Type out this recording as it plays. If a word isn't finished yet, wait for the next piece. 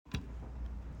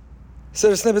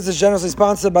Siddur Snippets is generously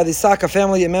sponsored by the Saka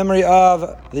family in memory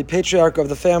of the patriarch of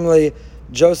the family,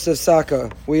 Joseph Saka.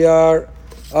 We are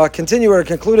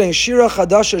concluding Shira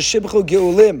Chadasha Shibchu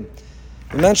Geulim.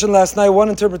 We mentioned last night one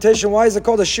interpretation. Why is it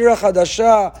called a Shira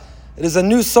Chadasha? It is a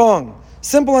new song.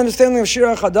 Simple understanding of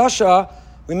Shira Chadasha,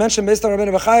 we mentioned based on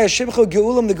Rabbeinu Bechaya, Shibchu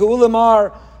Geulim. The Geulim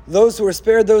are those who were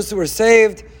spared, those who were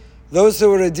saved, those who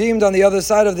were redeemed on the other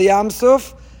side of the Yam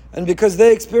Suf. And because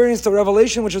they experienced a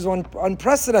revelation which was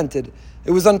unprecedented,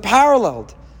 it was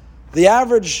unparalleled. The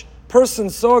average person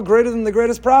saw greater than the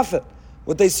greatest prophet.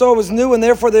 What they saw was new, and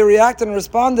therefore they reacted and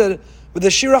responded with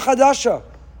the Shira Chadasha.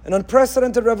 An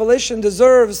unprecedented revelation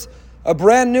deserves a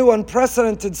brand new,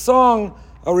 unprecedented song,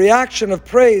 a reaction of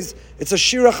praise. It's a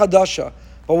Shira Chadasha.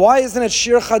 But why isn't it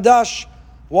Shir Chadash?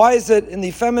 Why is it in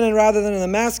the feminine rather than in the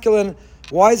masculine?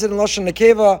 Why is it in Lashon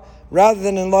Nekeva rather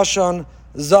than in Lashon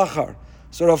Zachar?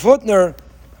 So Rav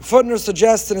Hutner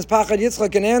suggests in his Pachad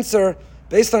Yitzchak an answer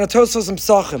based on a Tosfos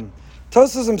Psachim.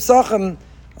 Tosfos Psachim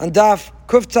on Daf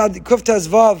Kuftaz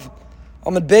Vav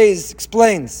Amud Beis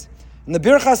explains in the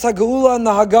Birchas HaGeula and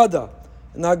the Haggadah.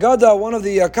 In the Haggadah, one of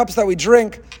the cups that we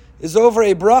drink is over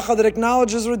a bracha that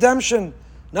acknowledges redemption,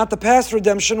 not the past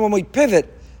redemption. When we pivot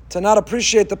to not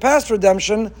appreciate the past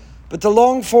redemption, but to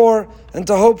long for and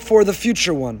to hope for the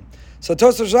future one. So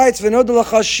Tosfos writes, "V'nod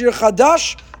l'cha shir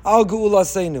chadash al geula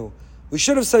seinu." We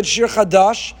should have said shir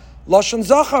chadash lashon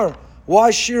zachar. Why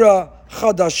shira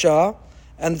chadasha?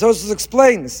 And Tosfos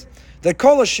explains that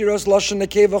kol hashiros lashon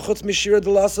nekeva chutz mishira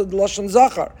lashon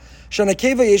zachar.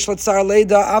 Shanekeva yesh latzar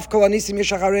leida af kol anisim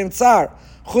yesh achareim tzar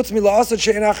chutz mila'asad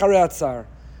she'en acharei tzar.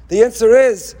 The answer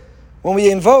is, when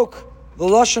we invoke the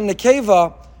lashon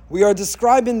nekeva, we are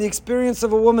describing the experience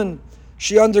of a woman.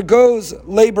 She undergoes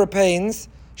labor pains.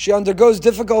 She undergoes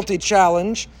difficulty,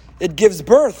 challenge. It gives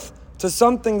birth to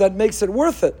something that makes it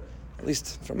worth it, at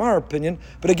least from our opinion.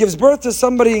 But it gives birth to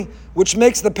somebody which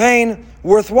makes the pain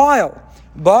worthwhile.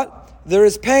 But there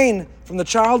is pain from the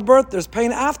childbirth. There's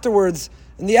pain afterwards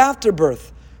in the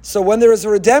afterbirth. So when there is a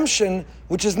redemption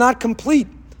which is not complete,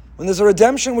 when there's a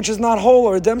redemption which is not whole,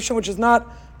 or redemption which is not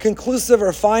conclusive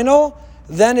or final,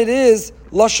 then it is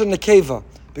Lashon Nekeva.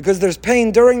 Because there's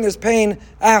pain during, there's pain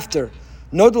after.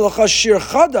 Nod l'cha shir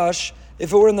chadash,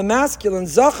 if it were in the masculine,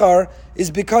 zachar,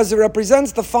 is because it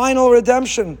represents the final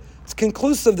redemption. It's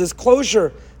conclusive, there's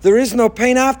closure. There is no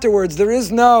pain afterwards. There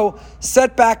is no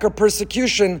setback or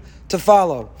persecution to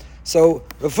follow. So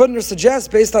Rav Hutner suggests,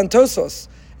 based on Tosos,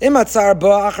 imatzar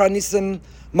ba'achar nisim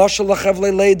mashal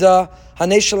lachevle leida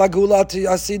haneshel agula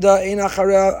asida ein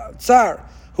acharei tzar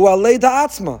hu aleida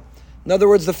atzma. In other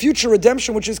words, the future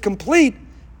redemption, which is complete,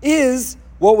 is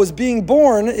what was being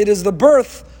born. It is the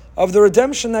birth of the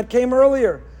redemption that came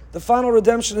earlier. The final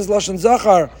redemption is Lashon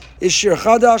Zachar, is Shir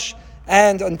Chadash,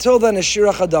 and until then is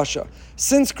Shira Chadasha.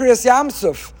 Since Kriyas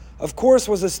Yamsuf, of course,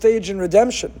 was a stage in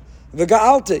redemption,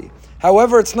 V'ga'alti.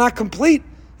 However, it's not complete.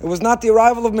 It was not the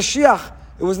arrival of Mashiach.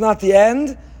 It was not the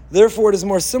end. Therefore, it is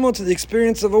more similar to the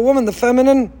experience of a woman, the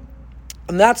feminine,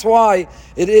 and that's why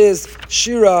it is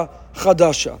Shira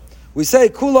Chadasha. We say,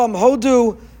 Kulam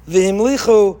Hodu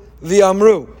V'himlichu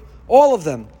V'amru. All of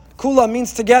them. Kula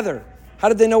means together. How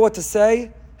did they know what to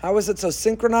say? How is it so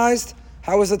synchronized?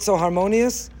 How is it so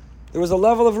harmonious? There was a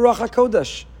level of Ruach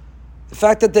HaKodesh. The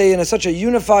fact that they, in such a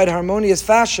unified, harmonious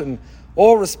fashion,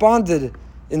 all responded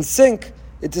in sync,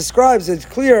 it describes, it's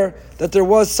clear that there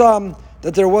was some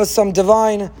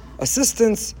divine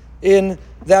assistance in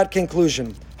that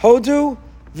conclusion. Hodu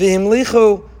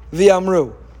V'himlichu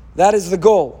V'amru. That is the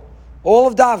goal. All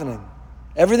of davening.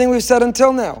 Everything we've said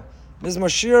until now. Mizmor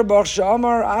Shir, Baruch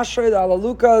She'amar, Ashrei,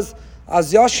 Alalukas,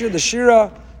 Az Yashir, the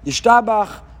Shira,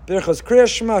 Yishtabach, Birchos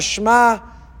Kriyashma, Shema.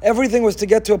 Everything was to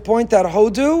get to a point that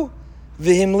Hodu,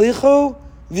 V'himlichu,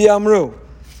 V'amru.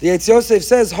 The Eitz Yosef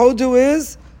says Hodu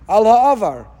is Al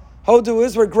Ha'avar. Hodu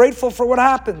is we're grateful for what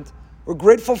happened. We're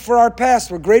grateful for our past.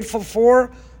 We're grateful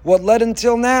for what led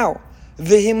until now.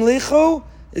 V'himlichu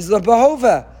is the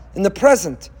Bahova, in the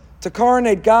present, to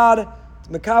coronate God,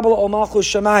 Mekabel Ol Malchus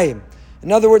Shamayim.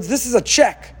 In other words, this is a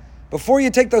check. Before you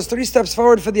take those 3 steps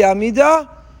forward for the Amidah,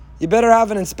 you better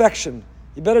have an inspection.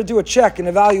 You better do a check, an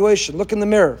evaluation. Look in the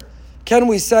mirror. Can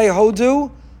we say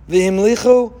Hodu,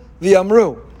 V'himlichu,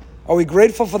 V'amru? Are we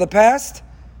grateful for the past?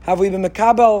 Have we been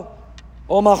Mekabel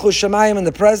Ol Malchus Shamayim in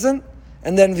the present?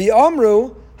 And then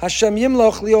V'amru, Hashem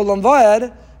Yimloch Li'olam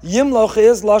Va'ed. Yimloch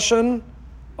is Lashon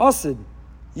Asid.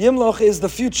 Yimloch is the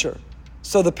future.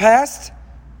 So the past,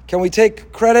 can we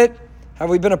take credit? Have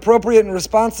we been appropriate and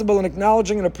responsible in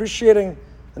acknowledging and appreciating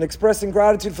and expressing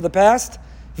gratitude for the past?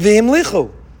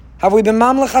 V'himlichu. Have we been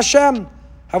mamlech Hashem?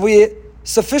 Have we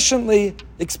sufficiently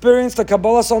experienced the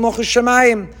Kabbalah Salmochu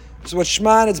Shemayim It's what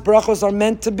Shema and its brachos are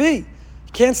meant to be.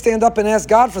 You can't stand up and ask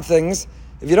God for things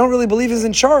if you don't really believe He's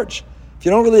in charge, if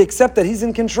you don't really accept that He's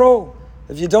in control,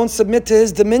 if you don't submit to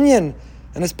His dominion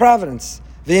and His providence.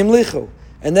 V'yimlichu.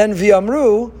 And then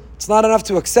v'yamru, it's not enough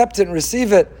to accept it and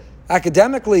receive it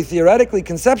academically, theoretically,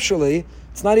 conceptually.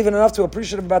 It's not even enough to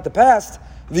appreciate about the past.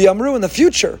 V'yamru in the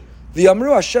future.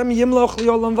 V'yamru Hashem yimloch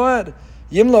li'olam va'ed.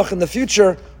 Yimloch in the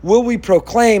future, will we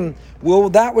proclaim, will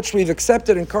that which we've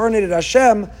accepted, incarnated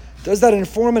Hashem, does that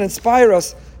inform and inspire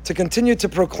us to continue to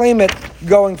proclaim it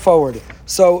going forward?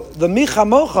 So the Micha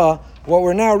Mocha, what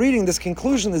we're now reading, this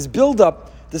conclusion, this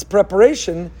build-up, this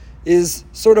preparation, is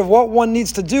sort of what one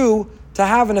needs to do to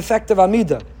have an effective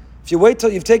Amidah. If you wait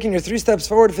till you've taken your 3 steps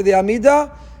forward for the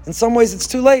Amidah, in some ways it's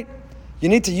too late. You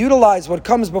need to utilize what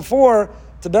comes before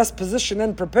to best position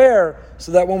and prepare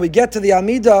so that when we get to the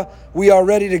Amidah, we are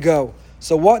ready to go.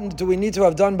 So what do we need to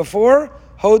have done before?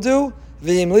 Hodu,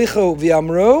 v'yimlichu,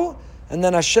 v'yamru, and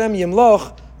then Hashem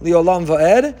yimloch li'olam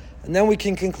va'ed, and then we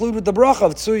can conclude with the bracha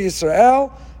of Tzu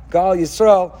Yisrael, Gal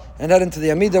Yisrael, and head into the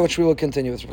Amidah, which we will continue with.